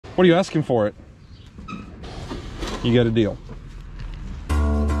What are you asking for it? You got a deal.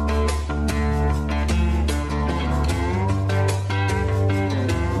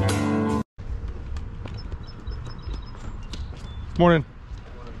 Morning.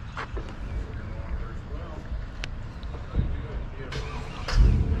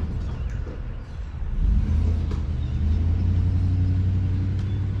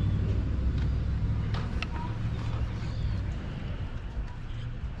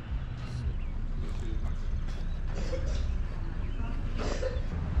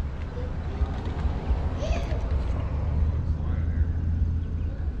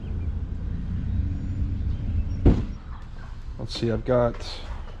 Let's see, I've got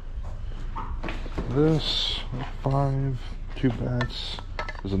this, 5, 2 bats.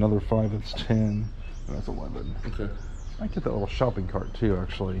 There's another 5, that's 10, and that's 11. Okay. I get that little shopping cart too,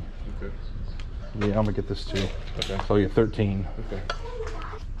 actually. Okay. Yeah, I'm gonna get this too. Okay. So yeah, 13. Okay.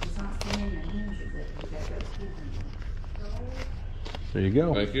 There you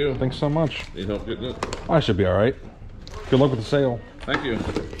go. Thank you. Thanks so much. Need help getting it? I should be all right. Good luck with the sale. Thank you.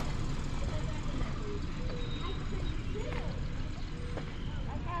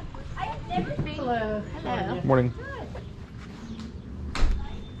 Hello. Hello. Morning.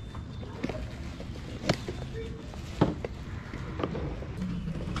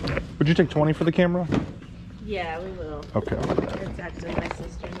 Would you take 20 for the camera? Yeah, we will. Okay. It's actually my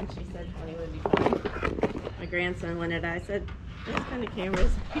sister, and she said 20 would be fine. My grandson wanted it. I said, those kind of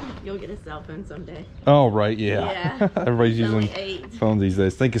cameras, you'll get a cell phone someday. Oh, right, yeah. Yeah. Everybody's It's only using 8. phones these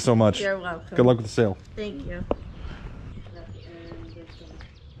days. Thank you so much. You're welcome. Good luck with the sale. Thank you.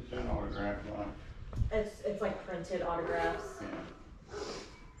 It's like printed autographs.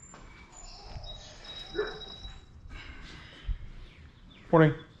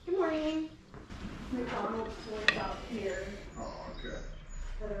 Morning. Good morning. McDonald's toys out here Oh, okay.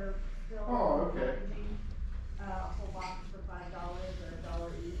 that are still okay. whole boxes for $5 or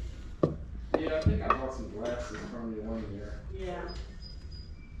 $1 each. Yeah, I think I bought some glasses from you one year. Yeah.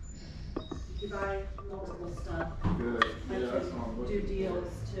 You buy multiple stuff. Good. I Yeah, that's what I'm can looking do deals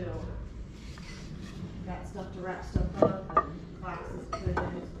too. Got stuff to wrap stuff up and boxes to put in,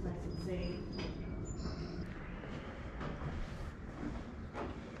 it's nice and safe.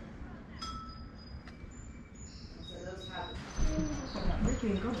 So those have. We're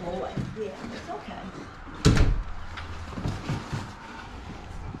doing good bowling. Yeah, it's okay.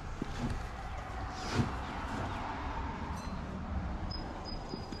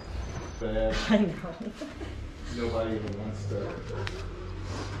 Bad. I know. Nobody even wants to.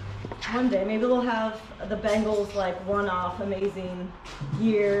 One day, maybe we'll have the Bengals like one-off amazing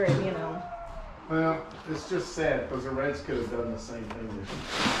year, and you know. Well, it's just sad because the Reds could have done the same thing this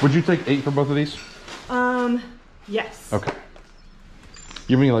year. Would you take 8 for both of these? Yes. Okay.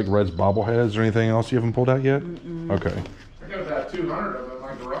 You have any like Reds bobbleheads or anything else you haven't pulled out yet? Okay. I got about 200 of them in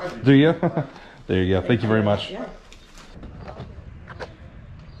my garage. Do you? There you go. Thank you very much. Yeah.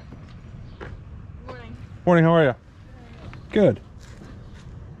 Morning. Morning, how are you? Good.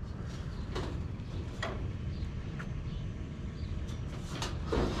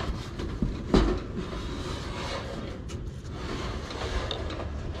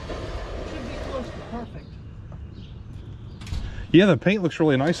 Should be close to perfect. Yeah, the paint looks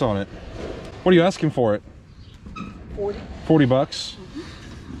really nice on it. What are you asking for it? 40. 40 bucks.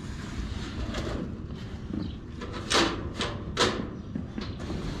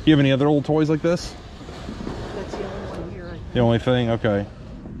 You have any other old toys like this? That's the only one here. The only thing? Okay.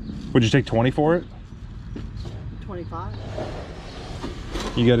 Would you take 20 for it? 25.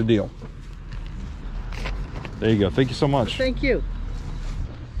 You got a deal. There you go. Thank you so much. Thank you.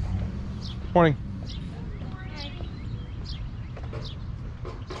 Morning.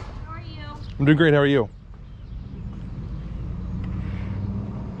 How are you? I'm doing great. How are you?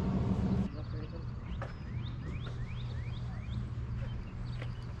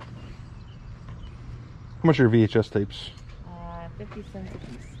 How much are your VHS tapes? 50 cents a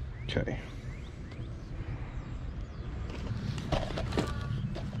piece. Okay.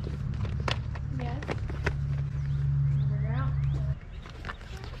 Yes. Figure out.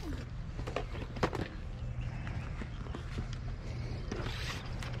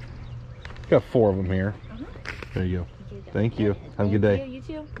 Got 4 of them here. There you go. Thank you. Have a good day. You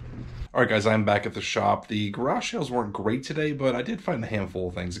too. Alright guys, I'm back at the shop. The garage sales weren't great today, but I did find a handful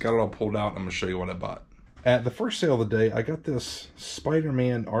of things. Got it all pulled out, and I'm going to show you what I bought. At the first sale of the day, I got this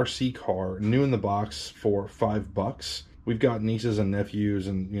Spider-Man RC car, new in the box, for $5. We've got nieces and nephews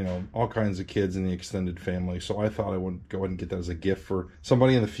and, you know, all kinds of kids in the extended family. So I thought I would go ahead and get that as a gift for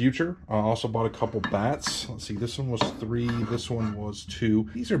somebody in the future. I also bought a couple bats. Let's see, this one was 3, this one was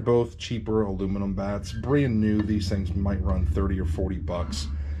 2. These are both cheaper aluminum bats. Brand new, these things might run 30 or 40 bucks.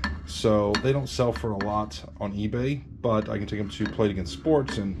 So they don't sell for a lot on eBay, but I can take them to Play It Again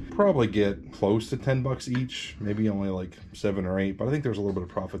Sports and probably get close to 10 bucks each, maybe only like 7 or 8, but I think there's a little bit of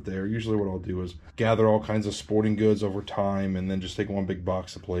profit there. Usually what I'll do is gather all kinds of sporting goods over time and then just take one big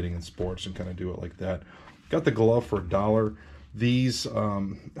box of Play It Again Sports and kind of do it like that. Got the glove for $1. These,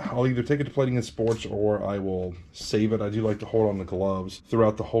 I'll either take it to Play It Again Sports or I will save it. I do like to hold on the gloves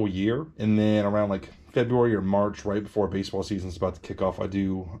throughout the whole year, and then around like February or March, right before baseball season's about to kick off, I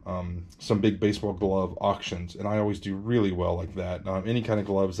do some big baseball glove auctions, and I always do really well like that. Any kind of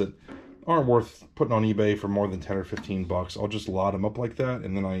gloves that aren't worth putting on eBay for more than 10 or 15 bucks, I'll just lot them up like that,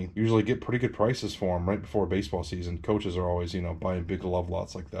 and then I usually get pretty good prices for them right before baseball season. Coaches are always, you know, buying big glove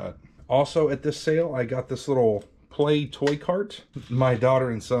lots like that. Also at this sale, I got this little play toy cart. My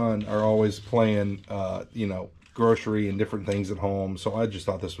daughter and son are always playing, you know, grocery and different things at home, so I just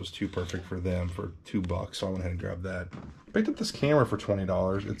thought this was too perfect for them for $2, so I went ahead and grabbed that. Picked up this camera for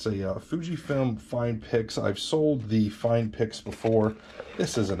 $20. It's a Fujifilm Find Pix. I've sold the Find Pix before.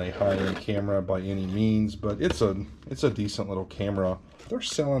 This isn't a high-end camera by any means, but it's a decent little camera. They're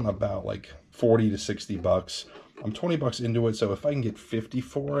selling about like 40 to 60 bucks. I'm 20 bucks into it, so if I can get 50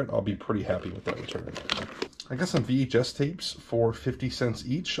 for it, I'll be pretty happy with that return. I got some VHS tapes for 50 cents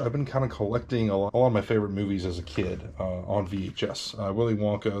each. I've been kind of collecting a lot of my favorite movies as a kid on VHS. Willy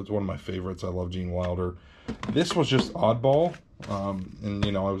Wonka is one of my favorites. I love Gene Wilder. This was just oddball, and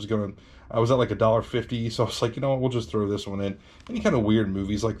you know, I was at like $1.50, so I was like, you know what, we'll just throw this one in. Any kind of weird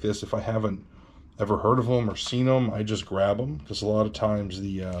movies like this, if I haven't ever heard of them or seen them, I just grab them, because a lot of times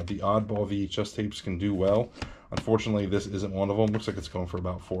the oddball VHS tapes can do well. Unfortunately, this isn't one of them. Looks like it's going for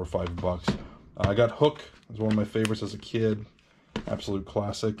about $4 or $5. I got Hook. It was one of my favorites as a kid. Absolute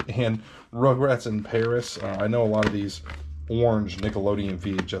classic. And Rugrats in Paris. I know a lot of these orange Nickelodeon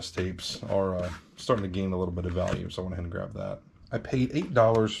VHS tapes are starting to gain a little bit of value, so I went ahead and grabbed that. I paid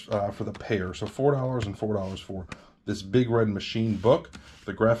 $8 for the pair, so $4 and $4 for this Big Red Machine book.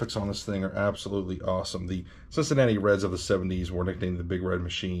 The graphics on this thing are absolutely awesome. The Cincinnati Reds of the 70s were nicknamed the Big Red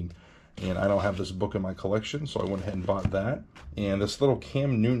Machine. And I don't have this book in my collection, so I went ahead and bought that. And this little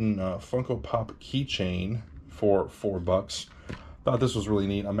Cam Newton Funko Pop keychain for $4. Thought this was really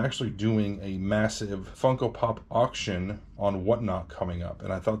neat. I'm actually doing a massive Funko Pop auction on Whatnot coming up,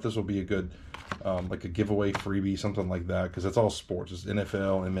 and I thought this would be a good, like a giveaway freebie, something like that, because it's all sports. It's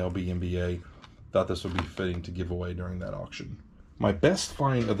NFL, MLB, NBA. Thought this would be fitting to give away during that auction. My best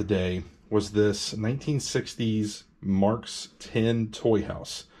find of the day was this 1960s Marx 10 toy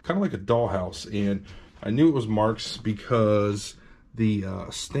house. Kind of like a dollhouse, and I knew it was Marx because the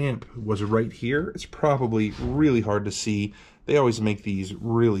stamp was right here. It's probably really hard to see. They always make these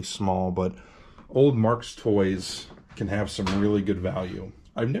really small, but old Marx toys can have some really good value.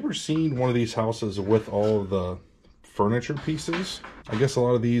 I've never seen one of these houses with all of the furniture pieces. I guess a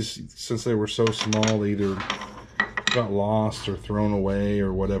lot of these, since they were so small, they either got lost or thrown away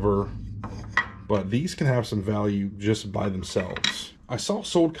or whatever, but these can have some value just by themselves. I saw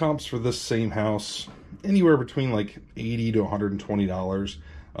sold comps for this same house anywhere between like $80 to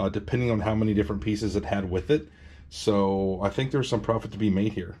 $120, depending on how many different pieces it had with it. So I think there's some profit to be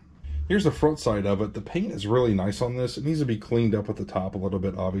made here. Here's the front side of it. The paint is really nice on this. It needs to be cleaned up at the top a little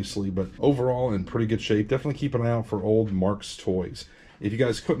bit, obviously, but overall in pretty good shape. Definitely keep an eye out for old Marx toys. If you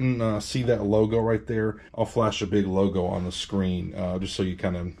guys couldn't see that logo right there, I'll flash a big logo on the screen just so you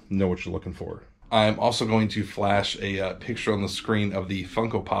kind of know what you're looking for. I'm also going to flash a picture on the screen of the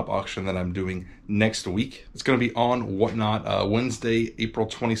Funko Pop auction that I'm doing next week. It's going to be on Whatnot Wednesday, April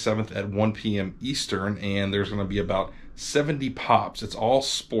 27th at 1 p.m. Eastern, and there's going to be about 70 pops. It's all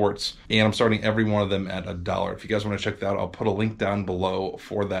sports, and I'm starting every one of them at $1. If you guys want to check that out, I'll put a link down below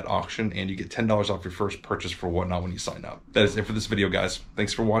for that auction, and you get $10 off your first purchase for Whatnot when you sign up. That is it for this video, guys.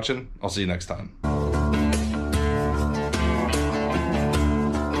 Thanks for watching. I'll see you next time.